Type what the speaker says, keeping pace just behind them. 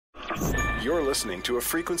You're listening to a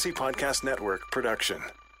Frequency Podcast Network production.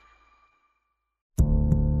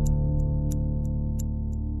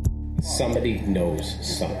 Somebody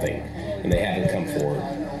knows something and they haven't come forward.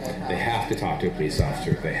 They have to talk to a police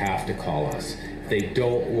officer. They have to call us. If they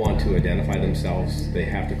don't want to identify themselves, they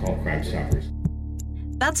have to call Crime Stoppers.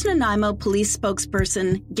 That's Nanaimo police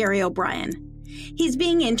spokesperson Gary O'Brien. He's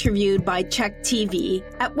being interviewed by Check TV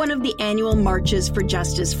at one of the annual marches for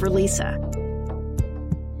justice for Lisa.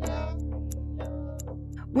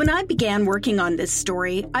 When I began working on this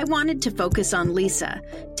story, I wanted to focus on Lisa,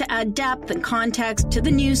 to add depth and context to the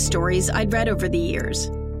news stories I'd read over the years.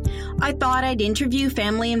 I thought I'd interview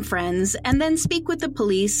family and friends and then speak with the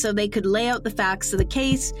police so they could lay out the facts of the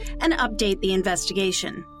case and update the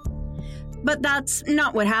investigation. But that's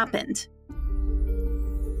not what happened.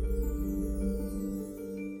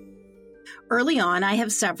 Early on, I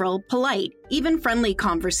have several polite, even friendly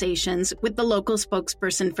conversations with the local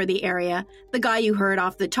spokesperson for the area, the guy you heard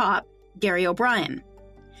off the top, Gary O'Brien,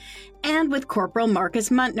 and with Corporal Marcus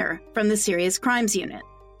Muntner from the Serious Crimes Unit.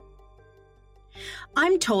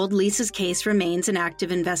 I'm told Lisa's case remains an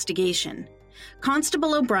active investigation.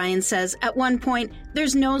 Constable O'Brien says at one point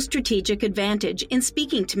there's no strategic advantage in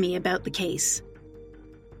speaking to me about the case.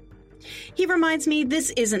 He reminds me this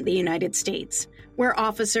isn't the United States, where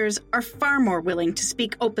officers are far more willing to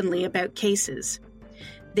speak openly about cases.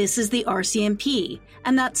 This is the RCMP,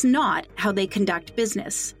 and that's not how they conduct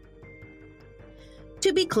business.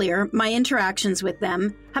 To be clear, my interactions with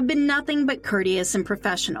them have been nothing but courteous and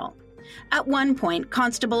professional. At one point,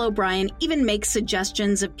 Constable O'Brien even makes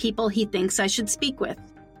suggestions of people he thinks I should speak with.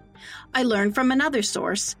 I learned from another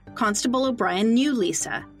source, Constable O'Brien knew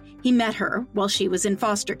Lisa. He met her while she was in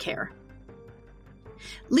foster care.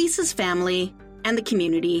 Lisa's family and the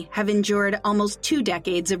community have endured almost 2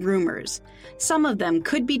 decades of rumors. Some of them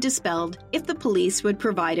could be dispelled if the police would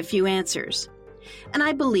provide a few answers. And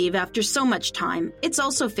I believe after so much time, it's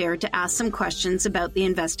also fair to ask some questions about the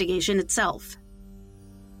investigation itself.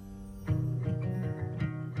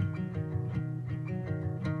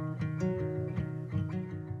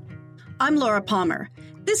 I'm Laura Palmer.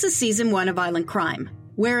 This is Season 1 of Island Crime.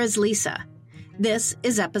 Where is Lisa? This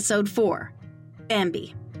is Episode 4,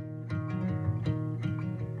 Bambi.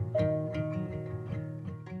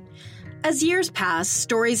 As years pass,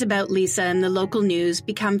 stories about Lisa in the local news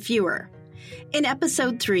become fewer. In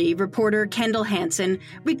Episode 3, reporter Kendall Hansen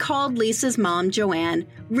recalled Lisa's mom, Joanne,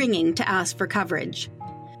 ringing to ask for coverage.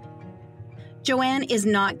 Joanne is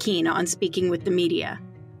not keen on speaking with the media.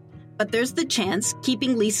 But there's the chance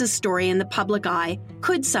keeping Lisa's story in the public eye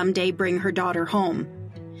could someday bring her daughter home.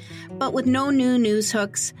 But with no new news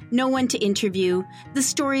hooks, no one to interview, the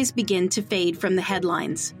stories begin to fade from the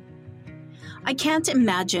headlines. I can't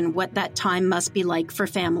imagine what that time must be like for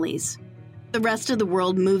families. The rest of the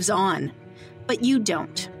world moves on, but you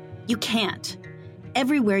don't. You can't.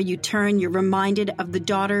 Everywhere you turn, you're reminded of the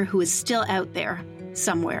daughter who is still out there,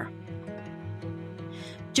 somewhere.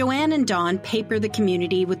 Joanne and Dawn paper the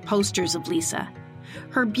community with posters of Lisa.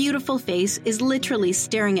 Her beautiful face is literally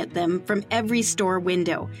staring at them from every store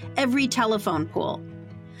window, every telephone pole.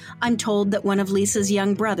 I'm told that one of Lisa's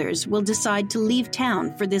young brothers will decide to leave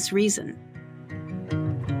town for this reason.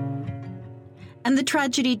 And the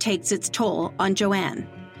tragedy takes its toll on Joanne.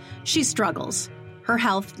 She struggles. Her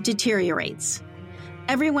health deteriorates.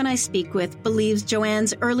 Everyone I speak with believes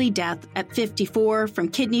Joanne's early death at 54 from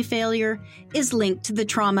kidney failure is linked to the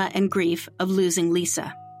trauma and grief of losing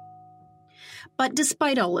Lisa. But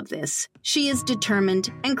despite all of this, she is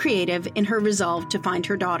determined and creative in her resolve to find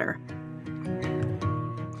her daughter.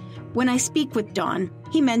 When I speak with Don,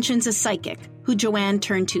 he mentions a psychic who Joanne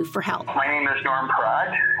turned to for help. My name is Norm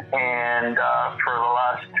Pratt, and for the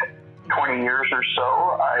last 20 years or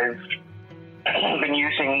so, I've been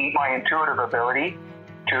using my intuitive ability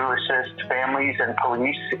to assist families and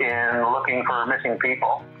police in looking for missing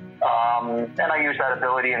people. And I use that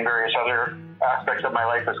ability in various other aspects of my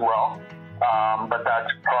life as well. But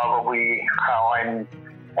that's probably how I'm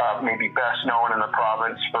maybe best known in the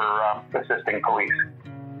province for assisting police.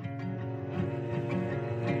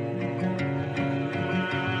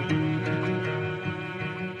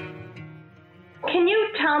 Can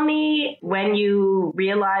you tell me when you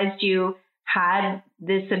realized you had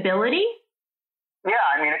this ability? Yeah,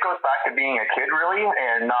 I mean, it goes back to being a kid, really,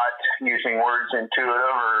 and not using words intuitive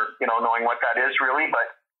or, knowing what that is, really, but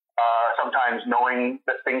sometimes knowing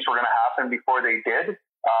that things were going to happen before they did,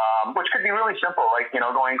 which could be really simple, like,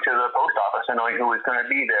 going to the post office and knowing who was going to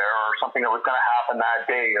be there or something that was going to happen that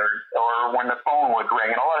day or when the phone would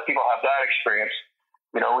ring. And a lot of people have that experience.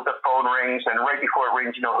 The phone rings and right before it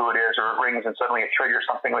rings, you know who it is, or it rings and suddenly it triggers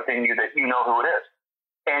something within you that you know who it is.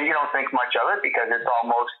 And you don't think much of it because it's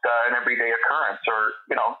almost an everyday occurrence or,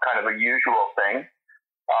 kind of a usual thing.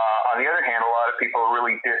 On the other hand, a lot of people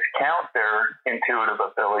really discount their intuitive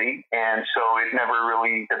ability, and so it never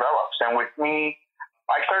really develops. And with me,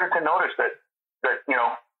 I started to notice that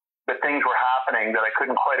things were happening that I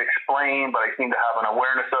couldn't quite explain, but I seemed to have an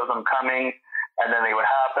awareness of them coming, and then they would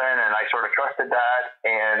happen, and I sort of trusted that,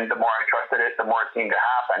 and the more I trusted it, the more it seemed to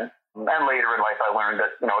happen. And later in life, I learned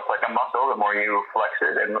that, it's like a muscle. The more you flex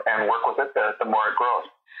it and work with it, the more it grows.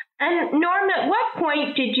 And Norm, at what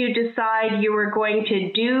point did you decide you were going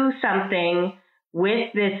to do something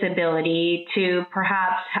with this ability to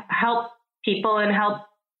perhaps help people and help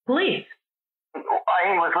police?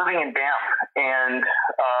 I was living in Banff and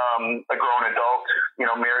a grown adult,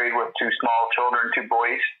 married with 2 small children, 2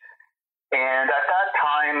 boys. And at that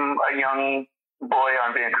time, a young boy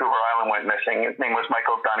on Vancouver Island went missing. His name was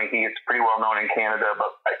Michael Dunahee. It's pretty well known in Canada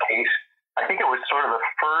about that case. I think it was sort of the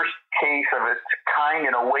first case of its kind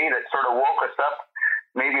in a way that sort of woke us up,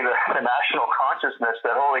 maybe the national consciousness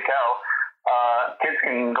that, holy cow, kids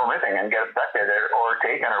can go missing and get abducted or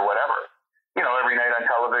taken or whatever. Every night on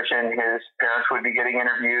television, his parents would be getting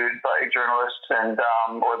interviewed by journalists and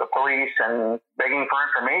or the police and begging for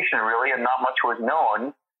information, really, and not much was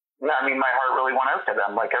known. I mean, my heart really went out to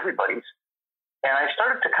them, like everybody's. And I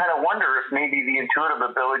started to kind of wonder if maybe the intuitive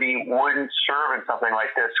ability wouldn't serve in something like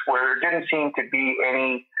this, where there didn't seem to be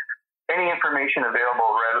any information available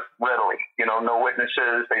readily. No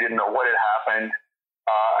witnesses. They didn't know what had happened.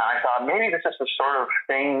 And I thought maybe this is the sort of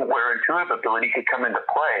thing where intuitive ability could come into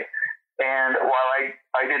play. And while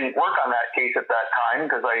I didn't work on that case at that time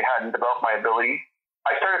because I hadn't developed my ability,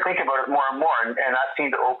 I started thinking about it more and more, and that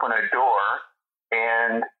seemed to open a door,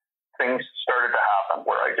 and things started to happen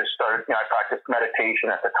where I just started, I practiced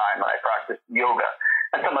meditation at the time, and I practiced yoga.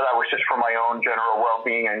 And some of that was just for my own general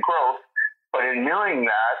well-being and growth. But in doing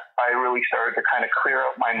that, I really started to kind of clear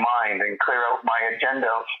out my mind and clear out my agenda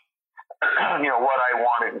of, what I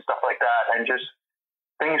wanted and stuff like that. And just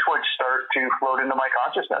things would start to float into my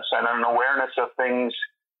consciousness and an awareness of things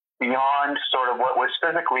beyond sort of what was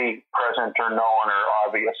physically present or known or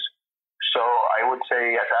obvious. So I would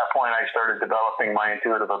say at that point, I started developing my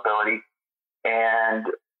intuitive ability and,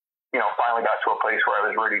 finally got to a place where I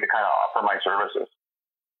was ready to kind of offer my services.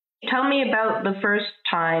 Tell me about the first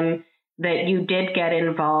time that you did get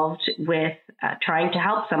involved with trying to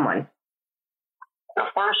help someone. The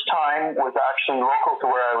first time was actually local to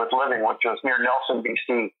where I was living, which was near Nelson,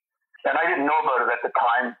 BC. And I didn't know about it at the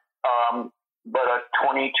time, but a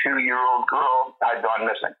 22-year-old girl had gone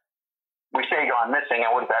missing. We say gone missing,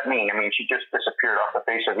 and what does that mean? I mean, she just disappeared off the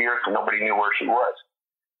face of the earth and nobody knew where she was.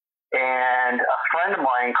 And a friend of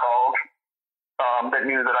mine called that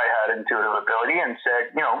knew that I had intuitive ability and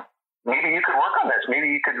said, maybe you could work on this. Maybe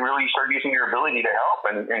you could really start using your ability to help,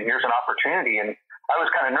 and here's an opportunity. And I was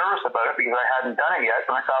kind of nervous about it because I hadn't done it yet.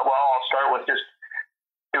 And I thought, well, I'll start with just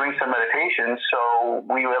doing some meditation. So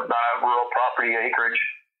we lived on a rural property acreage,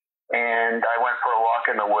 and I went for a walk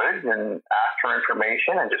in the woods and asked for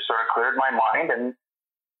information and just sort of cleared my mind, and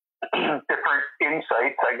different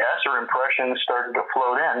insights, I guess, or impressions started to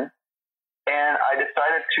float in. And I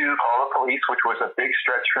decided to call the police, which was a big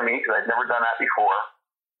stretch for me because I'd never done that before.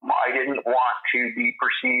 I didn't want to be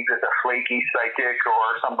perceived as a flaky psychic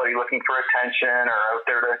or somebody looking for attention or out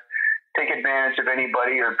there to take advantage of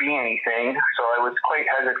anybody or be anything. So I was quite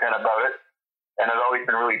hesitant about it. And I've always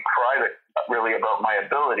been really private, really, about my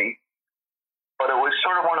ability. But it was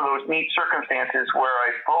sort of one of those neat circumstances where I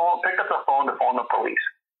picked up the phone to phone the police.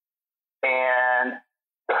 And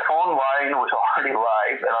the phone line was already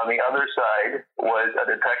live. And on the other side was a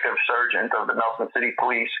detective sergeant of the Nelson City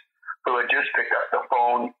Police who had just picked up the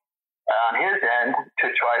phone on his end to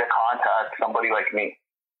try to contact somebody like me.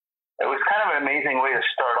 It was kind of an amazing way to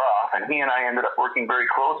start off, and he and I ended up working very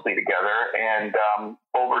closely together, and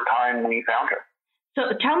over time we found her.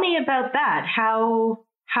 So tell me about that. How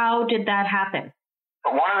did that happen?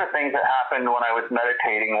 One of the things that happened when I was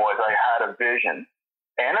meditating was I had a vision.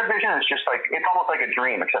 And a vision is just like, it's almost like a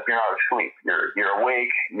dream, except you're not asleep. You're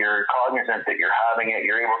awake, you're cognizant that you're having it,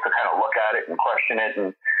 you're able to kind of look at it and question it and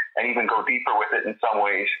even go deeper with it in some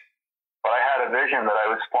ways. But I had a vision that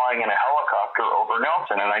I was flying in a helicopter over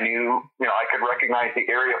Nelson, and I knew, I could recognize the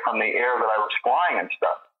area from the air that I was flying and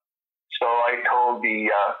stuff. So I told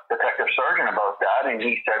the detective sergeant about that, and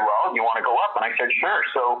he said, well, you want to go up? And I said, sure.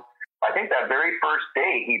 So I think that very first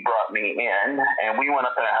day he brought me in, and we went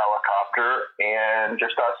up in a helicopter, and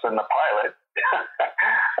just us and the pilot.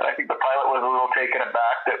 And I think the pilot was a little taken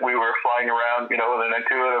aback that we were flying around, with an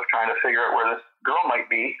intuitive trying to figure out where this girl might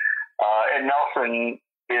be. And Nelson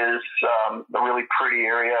is a really pretty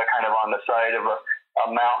area, kind of on the side of a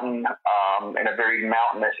mountain, in a very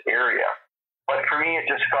mountainous area. But for me, it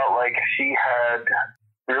just felt like she had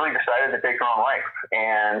really decided to take her own life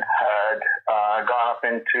and had gone up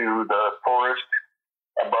into the forest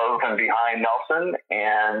above and behind Nelson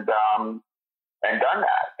and done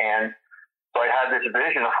that. And so I had this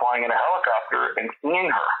vision of flying in a helicopter and seeing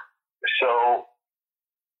her. So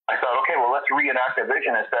I thought, okay, well, let's reenact the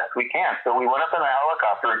vision as best we can. So we went up in a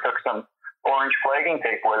helicopter and took some orange flagging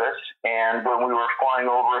tape with us. And when we were flying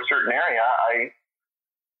over a certain area,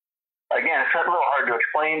 again, it's a little hard to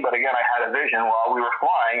explain, but again, I had a vision while we were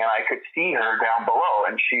flying, and I could see her down below,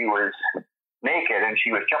 and she was naked, and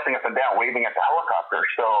she was jumping up and down, waving at the helicopter.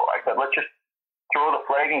 So I said, let's just throw the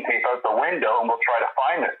flagging tape out the window, and we'll try to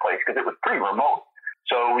find this place, because it was pretty remote.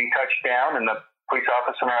 So we touched down, and the police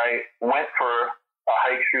officer and I went for a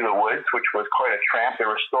hike through the woods, which was quite a tramp.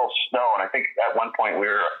 There was still snow, and I think at one point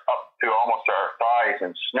we were up to almost our thighs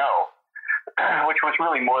in snow, which was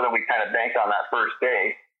really more than we kind of banked on that first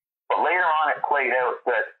day. But later on, it played out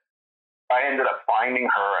that I ended up finding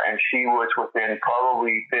her, and she was within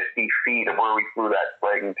probably 50 feet of where we flew that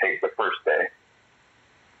flagging tape the first day.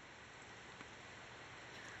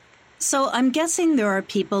 So I'm guessing there are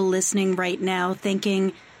people listening right now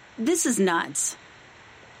thinking, this is nuts.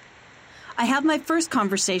 I have my first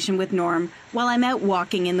conversation with Norm while I'm out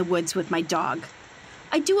walking in the woods with my dog.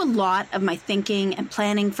 I do a lot of my thinking and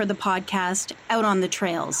planning for the podcast out on the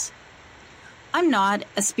trails. I'm not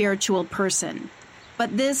a spiritual person,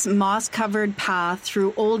 but this moss-covered path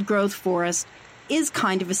through old-growth forest is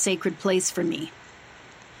kind of a sacred place for me.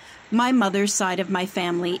 My mother's side of my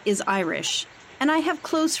family is Irish, and I have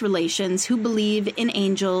close relations who believe in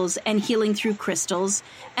angels and healing through crystals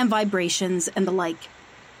and vibrations and the like.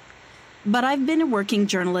 But I've been a working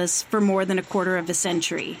journalist for more than a quarter of a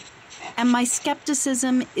century, and my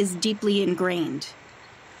skepticism is deeply ingrained.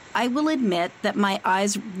 I will admit that my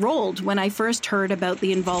eyes rolled when I first heard about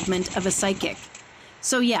the involvement of a psychic.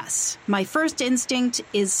 So yes, my first instinct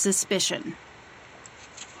is suspicion.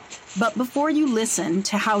 But before you listen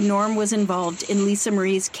to how Norm was involved in Lisa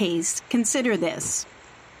Marie's case, consider this.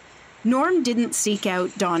 Norm didn't seek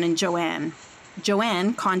out Don and Joanne.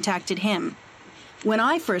 Joanne contacted him. When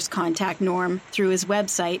I first contact Norm through his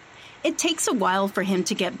website, it takes a while for him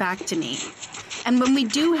to get back to me. And when we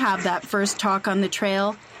do have that first talk on the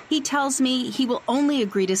trail, he tells me he will only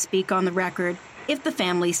agree to speak on the record if the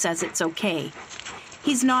family says it's okay.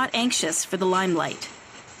 He's not anxious for the limelight.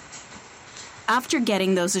 After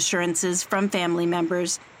getting those assurances from family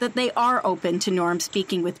members that they are open to Norm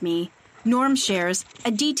speaking with me, Norm shares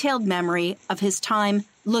a detailed memory of his time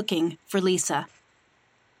looking for Lisa.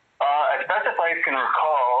 As best as I can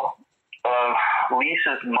recall,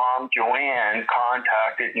 Lisa's mom, Joanne,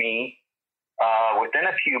 contacted me within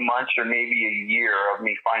a few months or maybe a year of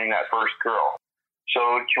me finding that first girl.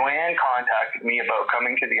 So Joanne contacted me about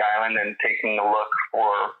coming to the island and taking a look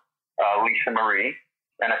for Lisa Marie.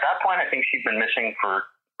 And at that point, I think she'd been missing for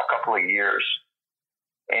a couple of years.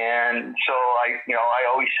 And so I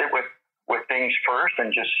always sit with things first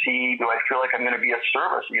and just see, do I feel like I'm going to be of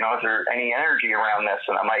service? Is there any energy around this?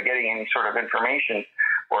 And am I getting any sort of information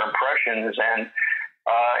or impressions? And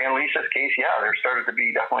in Lisa's case, yeah, there started to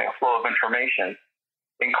be definitely a flow of information,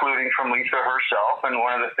 including from Lisa herself. And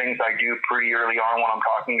one of the things I do pretty early on when I'm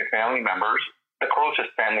talking to family members, the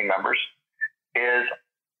closest family members, is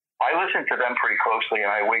I listen to them pretty closely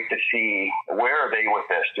and I wait to see, where are they with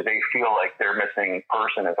this? Do they feel like their missing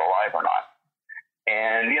person is alive or not?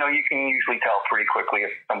 And, you can usually tell pretty quickly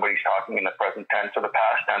if somebody's talking in the present tense or the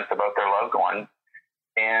past tense about their loved one.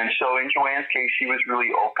 And so in Joanne's case, she was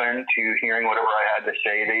really open to hearing whatever I had to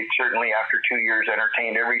say. They certainly, after 2 years,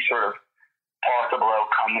 entertained every sort of possible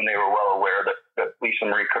outcome, and they were well aware that Lisa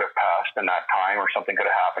Marie could have passed in that time or something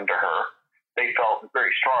could have happened to her. They felt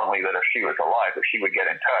very strongly that if she was alive, that she would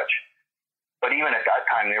get in touch. But even at that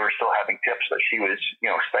time, they were still having tips that she was,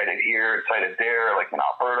 sighted here and sighted there, like in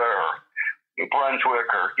Alberta or New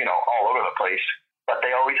Brunswick or, all over the place. But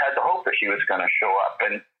they always had the hope that she was going to show up.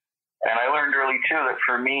 And I learned early, too, that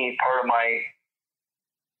for me, part of my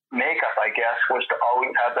makeup, I guess, was to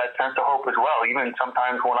always have that sense of hope as well, even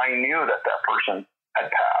sometimes when I knew that person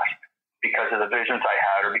had passed because of the visions I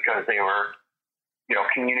had or because they were,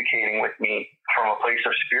 communicating with me from a place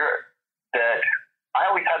of spirit, that I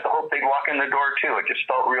always had the hope they'd walk in the door, too. It just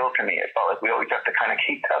felt real to me. It felt like we always have to kind of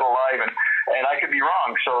keep that alive, and I could be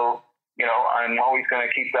wrong. So, I'm always going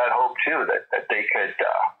to keep that hope, too, that they could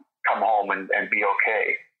come home and be okay.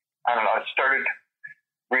 I don't know, I started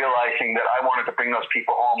realizing that I wanted to bring those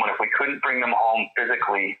people home, and if we couldn't bring them home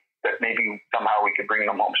physically, that maybe somehow we could bring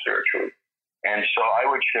them home spiritually. And so I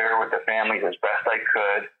would share with the families as best I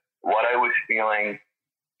could what I was feeling,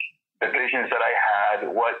 the visions that I had,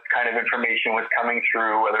 what kind of information was coming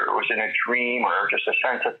through, whether it was in a dream or just a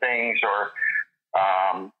sense of things, or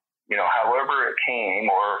however it came,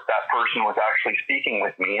 or if that person was actually speaking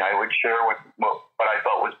with me, I would share what I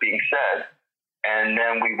felt was being said, and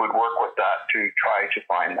then we would work with that to try to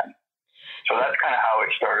find them. So that's kind of how it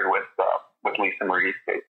started with Lisa Marie's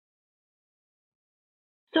case.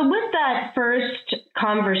 So with that first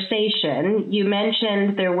conversation, you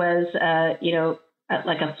mentioned there was,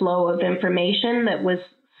 like a flow of information that was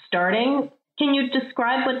starting. Can you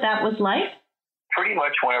describe what that was like? Pretty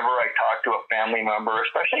much whenever I talk to a family member,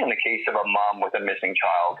 especially in the case of a mom with a missing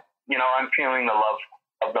child, I'm feeling the love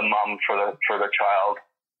of the mom for the child.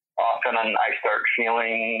 Often I start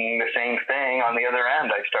feeling the same thing on the other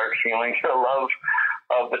end. I start feeling the love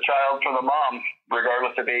of the child for the mom,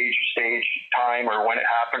 regardless of age, stage, time, or when it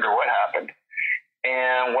happened or what happened.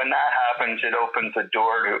 And when that happens, it opens the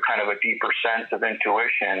door to kind of a deeper sense of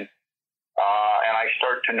intuition. And I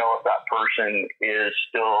start to know if that person is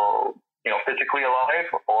still, physically alive,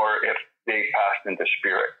 or if they passed into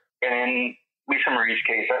spirit. And in Lisa Marie's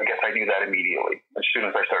case, I guess I knew that immediately. As soon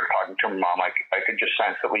as I started talking to her mom, I could just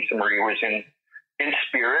sense that Lisa Marie was in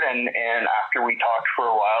spirit. And after we talked for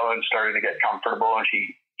a while and started to get comfortable, and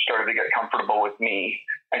she started to get comfortable with me,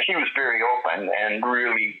 and she was very open and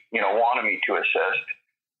really, wanted me to assist,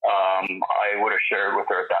 I would have shared with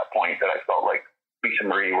her at that point that I felt like Lisa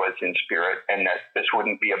Marie was in spirit, and that this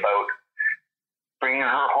wouldn't be about bringing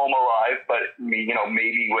her home alive, but maybe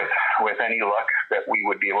with any luck that we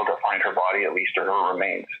would be able to find her body, at least, or her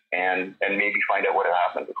remains, and maybe find out what had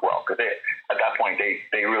happened as well. Because at that point,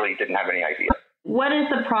 they really didn't have any idea. What is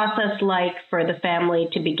the process like for the family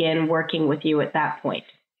to begin working with you at that point?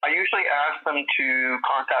 I usually ask them to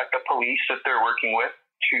contact the police that they're working with,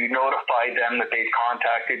 to notify them that they've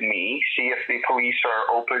contacted me, see if the police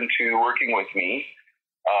are open to working with me.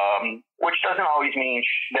 Which doesn't always mean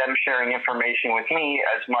them sharing information with me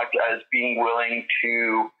as much as being willing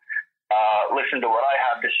to listen to what I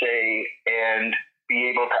have to say and be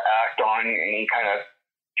able to act on any kind of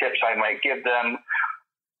tips I might give them,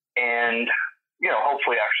 and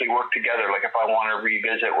hopefully actually work together. Like if I want to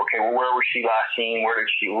revisit, okay, well, where was she last seen? Where did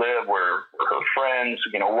she live? Where were her friends?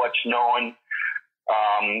 What's known?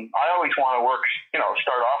 I always want to work,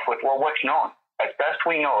 start off with, well, what's known? As best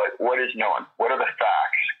we know it, what is known? What are the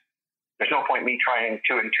facts? There's no point me trying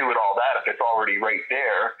to intuit all that if it's already right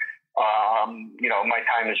there. My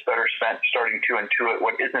time is better spent starting to intuit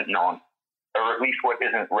what isn't known, or at least what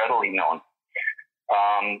isn't readily known.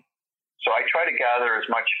 So I try to gather as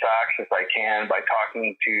much facts as I can by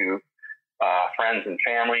talking to friends and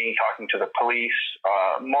family, talking to the police.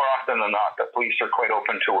 More often than not, the police are quite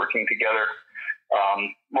open to working together,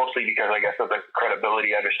 mostly because, I guess, of the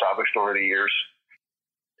credibility I've established over the years.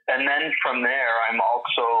 And then from there, I'm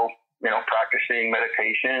also, practicing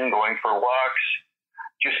meditation, going for walks,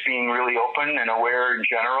 just being really open and aware in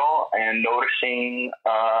general, and noticing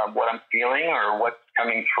what I'm feeling or what's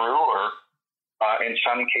coming through, or in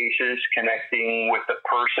some cases connecting with the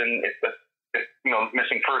person. If the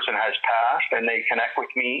missing person has passed and they connect with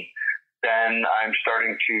me, then I'm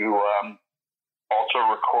starting to also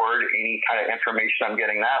record any kind of information I'm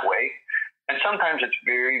getting that way. And sometimes it's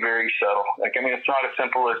very, very subtle. It's not as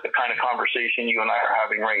simple as the kind of conversation you and I are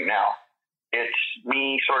having right now. It's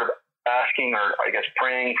me sort of asking, or I guess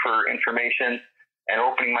praying for information and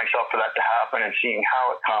opening myself for that to happen and seeing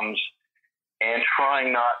how it comes, and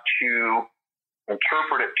trying not to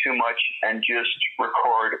interpret it too much and just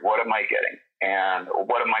record what am I getting and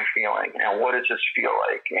what am I feeling and what does this feel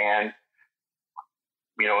like. And,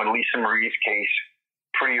 in Lisa Marie's case,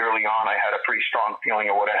 pretty early on, I had a pretty strong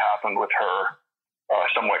feeling of what had happened with her,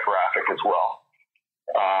 somewhat graphic as well,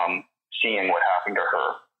 seeing what happened to her.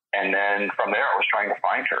 And then from there, I was trying to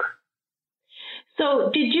find her.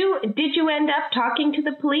 So did you end up talking to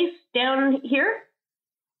the police down here?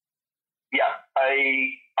 Yeah,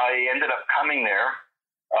 I ended up coming there,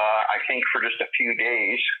 I think, for just a few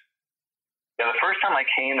days. Yeah, the first time I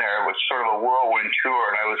came there, it was sort of a whirlwind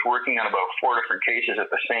tour, and I was working on about 4 different cases at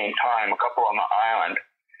the same time, a couple on the island.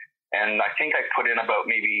 And I think I put in about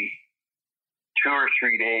maybe 2 or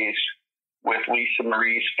 3 days with Lisa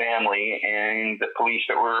Marie's family and the police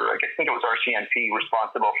that were, I think it was RCMP,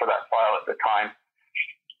 responsible for that file at the time.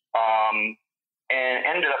 And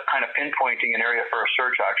ended up kind of pinpointing an area for a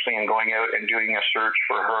search, actually, and going out and doing a search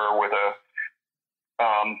for her with a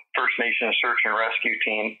First Nations search and rescue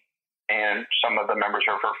team and some of the members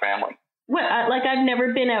of her family. What? I've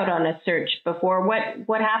never been out on a search before.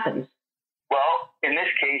 What happens? Well, in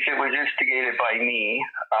this case, it was instigated by me.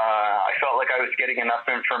 I felt like I was getting enough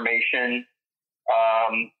information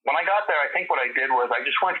When I got there, I think what I did was I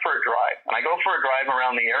just went for a drive. And I go for a drive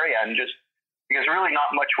around the area, and just because really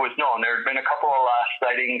not much was known. There had been a couple of last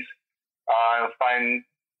sightings.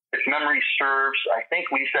 If memory serves, I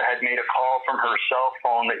think Lisa had made a call from her cell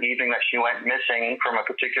phone the evening that she went missing from a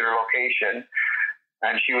particular location.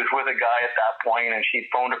 And she was with a guy at that point, and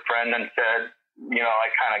she phoned a friend and said, I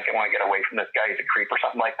kind of want to get away from this guy. He's a creep or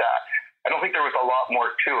something like that. I don't think there was a lot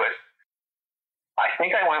more to it. I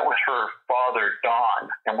think I went with her father,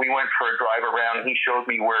 Don, and we went for a drive around, and he showed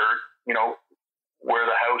me where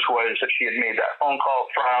the house was that she had made that phone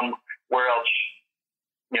call from, where else,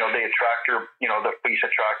 they had tracked her, the police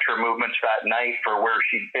had tracked her movements that night for where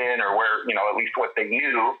she'd been or where, at least what they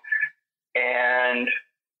knew. And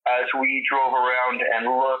as we drove around and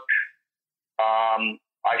looked,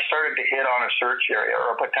 I started to hit on a search area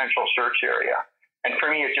or a potential search area. And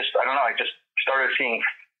for me, I just started seeing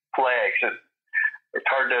flags. It's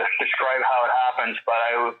hard to describe how it happens, but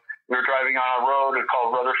we were driving on a road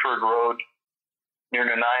called Rutherford Road near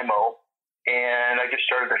Nanaimo, and I just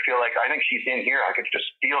started to feel like, I think she's in here. I could just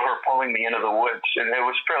feel her pulling me into the woods, and it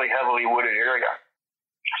was a fairly heavily wooded area.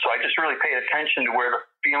 So I just really paid attention to where the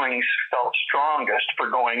feelings felt strongest for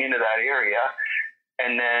going into that area.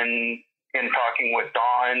 And then in talking with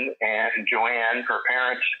Dawn and Joanne, her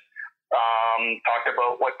parents, talked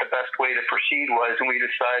about what the best way to proceed was, and we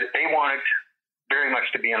decided they wanted very much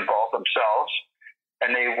to be involved themselves,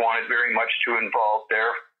 and they wanted very much to involve their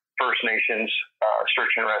First Nations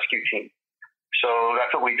search and rescue team. So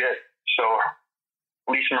that's what we did. So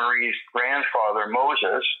Lisa Marie's grandfather,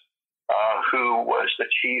 Moses, who was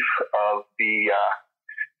the chief of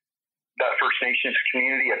that First Nations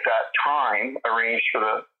community at that time, arranged for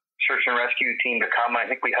the search and rescue team to come. I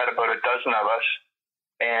think we had about a dozen of us,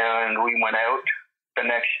 and we went out the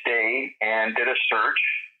next day and did a search.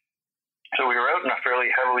 So we were out in a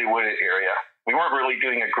fairly heavily wooded area. We weren't really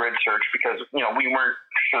doing a grid search because, we weren't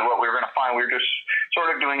sure what we were going to find. We were just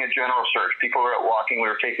sort of doing a general search. People were out walking. We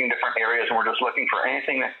were taking different areas, and we're just looking for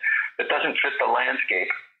anything that doesn't fit the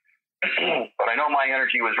landscape. But I know my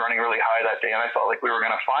energy was running really high that day, and I felt like we were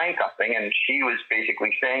going to find something. And she was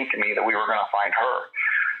basically saying to me that we were going to find her.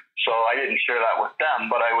 So I didn't share that with them,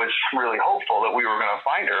 but I was really hopeful that we were going to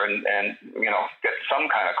find her and get some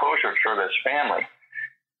kind of closure for this family.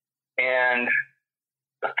 And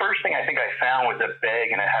the first thing I think I found was a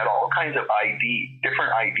bag, and it had all kinds of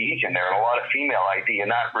different IDs in there, and a lot of female ID, and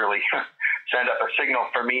that really sent up a signal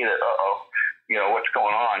for me that, what's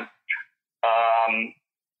going on?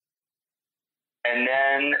 And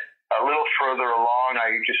then a little further along,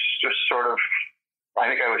 I just sort of, I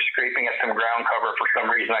think I was scraping at some ground cover for some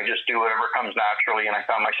reason. I just do whatever comes naturally, and I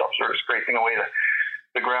found myself sort of scraping away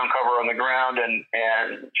the ground cover on the ground and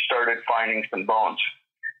started finding some bones.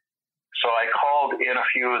 So I called in a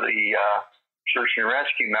few of the search and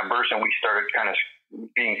rescue members, and we started kind of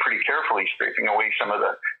being pretty carefully scraping away some of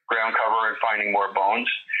the ground cover and finding more bones.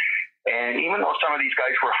 And even though some of these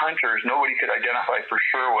guys were hunters, nobody could identify for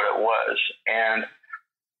sure what it was. And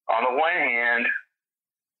on the one hand,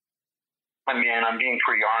 I'm being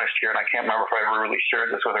pretty honest here, and I can't remember if I ever really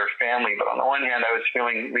shared this with her family, but on the one hand, I was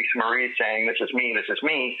feeling Lisa Marie saying, this is me,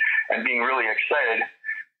 and being really excited.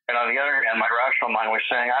 And on the other hand, my rational mind was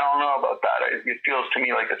saying, I don't know about that. It feels to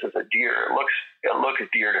me like this is a deer. It looks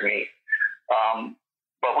deer to me.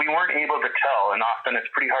 But we weren't able to tell, and often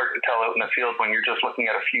it's pretty hard to tell out in the field when you're just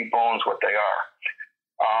looking at a few bones what they are.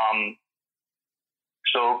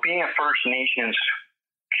 So being a First Nations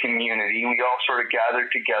community, we all sort of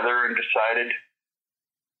gathered together and decided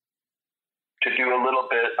to do a little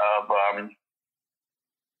bit of,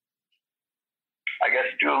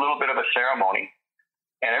 do a little bit of a ceremony.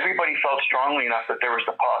 And everybody felt strongly enough that there was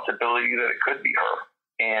the possibility that it could be her.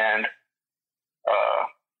 And,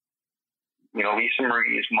 Lisa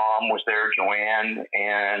Marie's mom was there, Joanne,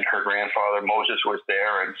 and her grandfather, Moses, was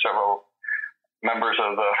there, and several members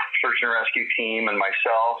of the search and rescue team and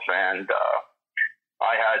myself. And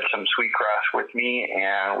I had some sweetgrass with me,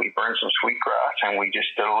 and we burned some sweetgrass, and we just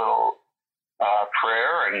did a little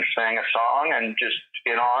prayer and sang a song, and just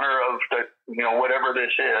in honor of whatever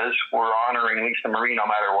this is, we're honoring Lisa Marie no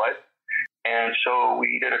matter what. And so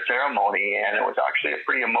we did a ceremony, and it was actually a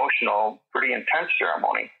pretty emotional, pretty intense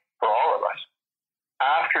ceremony for all of us.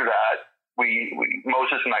 After that,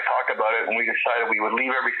 Moses and I talked about it, and we decided we would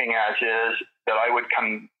leave everything as is, that I would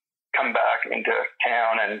come back into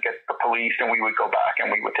town and get the police, and we would go back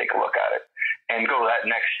and we would take a look at it and go that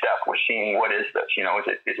next step with seeing what is this,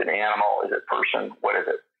 is it animal, is it person, what is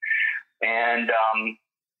it? And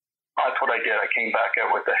that's what I did. I came back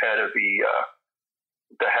out with the head of the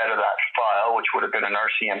the head of that file, which would have been an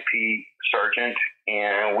RCMP sergeant,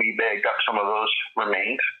 and we bagged up some of those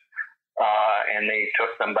remains. And they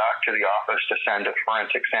took them back to the office to send to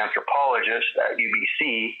forensics anthropologists at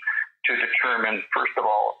UBC to determine, first of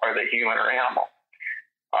all, are they human or animal?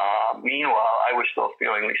 Meanwhile, I was still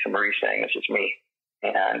feeling Lisa Marie saying, this is me.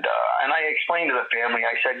 And I explained to the family,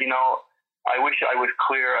 I said, I wish I was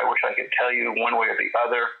clear. I wish I could tell you one way or the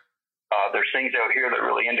other. There's things out here that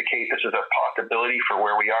really indicate this is a possibility for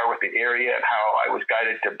where we are with the area and how I was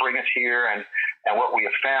guided to bring us here and what we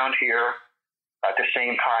have found here. At the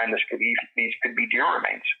same time, these could be deer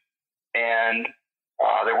remains. And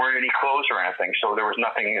there weren't any clothes or anything, so there was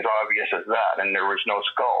nothing as obvious as that, and there was no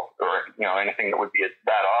skull or anything that would be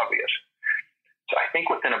that obvious. So I think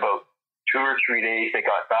within about 2 or 3 days, they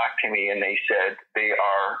got back to me and they said they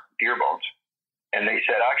are deer bones. And they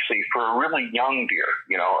said, actually, for a really young deer,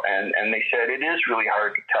 and they said it is really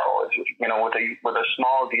hard to tell. With a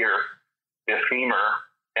small deer, the femur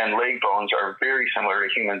and leg bones are very similar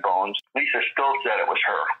to human bones. Lisa still said it was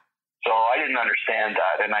her. So I didn't understand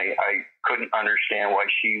that, and I couldn't understand why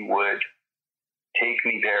she would take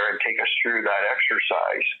me there and take us through that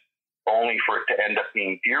exercise only for it to end up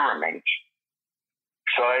being deer remains.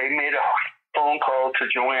 So I made a phone call to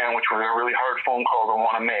Joanne, which was a really hard phone call to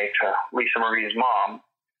want to make, to Lisa Marie's mom.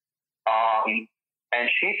 And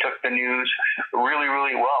she took the news really,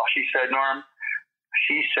 really well. She said, Norm,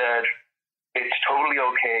 it's totally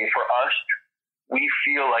okay for us. We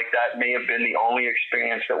feel like that may have been the only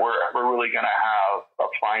experience that we're ever really going to have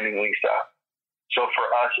of finding Lisa. So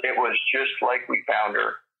for us, it was just like we found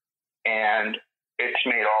her, and it's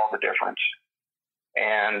made all the difference.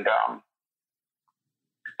 And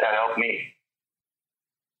that helped me.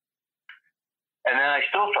 And then I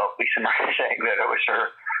still felt Lisa Marie saying that it was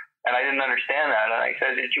her. And I didn't understand that. And I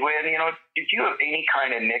said, Joanne, did you have any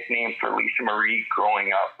kind of nickname for Lisa Marie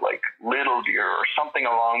growing up, like Little Deer or something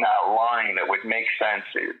along that line that would make sense,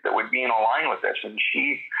 that would be in line with this? And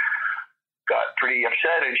she got pretty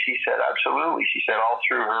upset, and she said, absolutely. She said all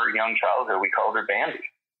through her young childhood, we called her Bambi.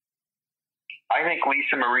 I think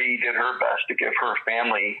Lisa Marie did her best to give her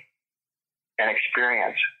family an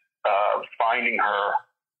experience of finding her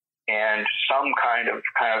and some kind of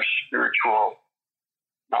spiritual,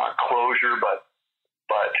 not closure, but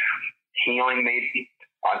healing maybe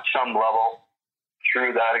on some level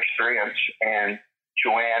through that experience. And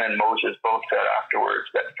Joanne and Moses both said afterwards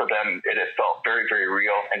that for them it had felt very, very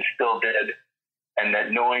real and still did, and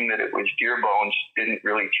that knowing that it was deer bones didn't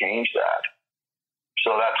really change that.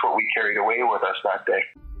 So that's what we carried away with us that day.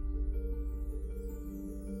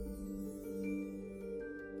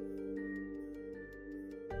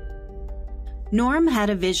 Norm had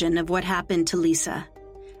a vision of what happened to Lisa.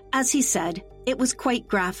 As he said, it was quite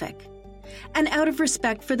graphic. And out of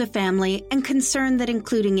respect for the family and concern that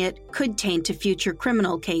including it could taint a future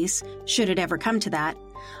criminal case, should it ever come to that,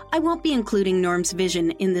 I won't be including Norm's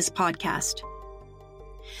vision in this podcast.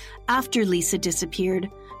 After Lisa disappeared,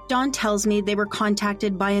 Don tells me they were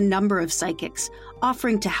contacted by a number of psychics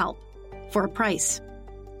offering to help, for a price.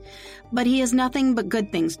 But he has nothing but good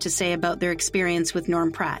things to say about their experience with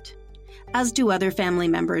Norm Pratt, as do other family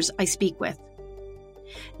members I speak with.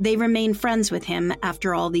 They remain friends with him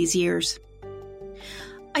after all these years.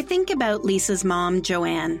 I think about Lisa's mom,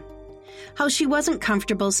 Joanne, how she wasn't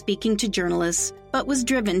comfortable speaking to journalists, but was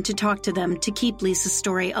driven to talk to them to keep Lisa's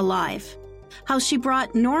story alive. How she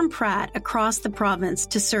brought Norm Pratt across the province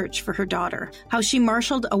to search for her daughter. How she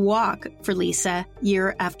marshaled a walk for Lisa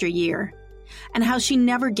year after year. And how she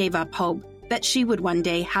never gave up hope that she would one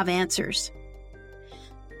day have answers.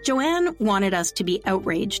 Joanne wanted us to be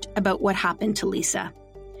outraged about what happened to Lisa.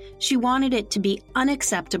 She wanted it to be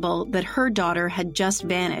unacceptable that her daughter had just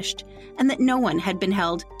vanished and that no one had been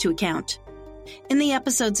held to account. In the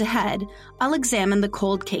episodes ahead, I'll examine the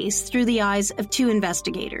cold case through the eyes of two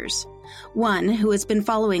investigators, one who has been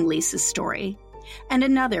following Lisa's story, and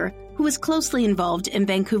another who is closely involved in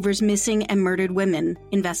Vancouver's missing and murdered women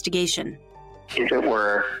investigation. If it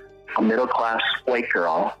were a middle-class white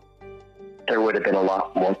girl, there would have been a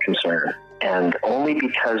lot more concern. And only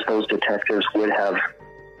because those detectives would have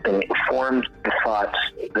been formed the thoughts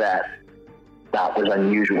that that was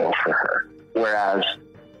unusual for her. Whereas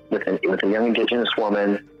with a young Indigenous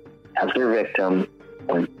woman as their victim,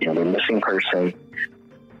 or their missing person,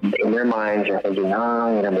 in their minds they're thinking,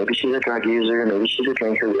 maybe she's a drug user, maybe she's a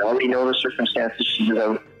drinker. We already know the circumstances. She's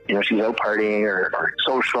out, she's out partying or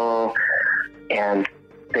social, and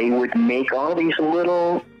they would make all these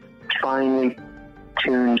little finely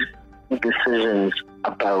tuned decisions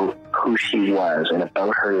about who she was and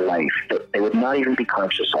about her life that they would not even be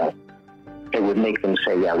conscious of. it would make them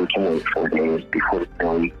say, yeah, we can wait 4 days before we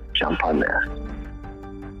really jump on this.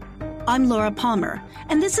 I'm Laura Palmer,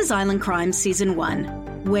 and this is Island Crimes Season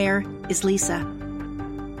 1. Where is Lisa?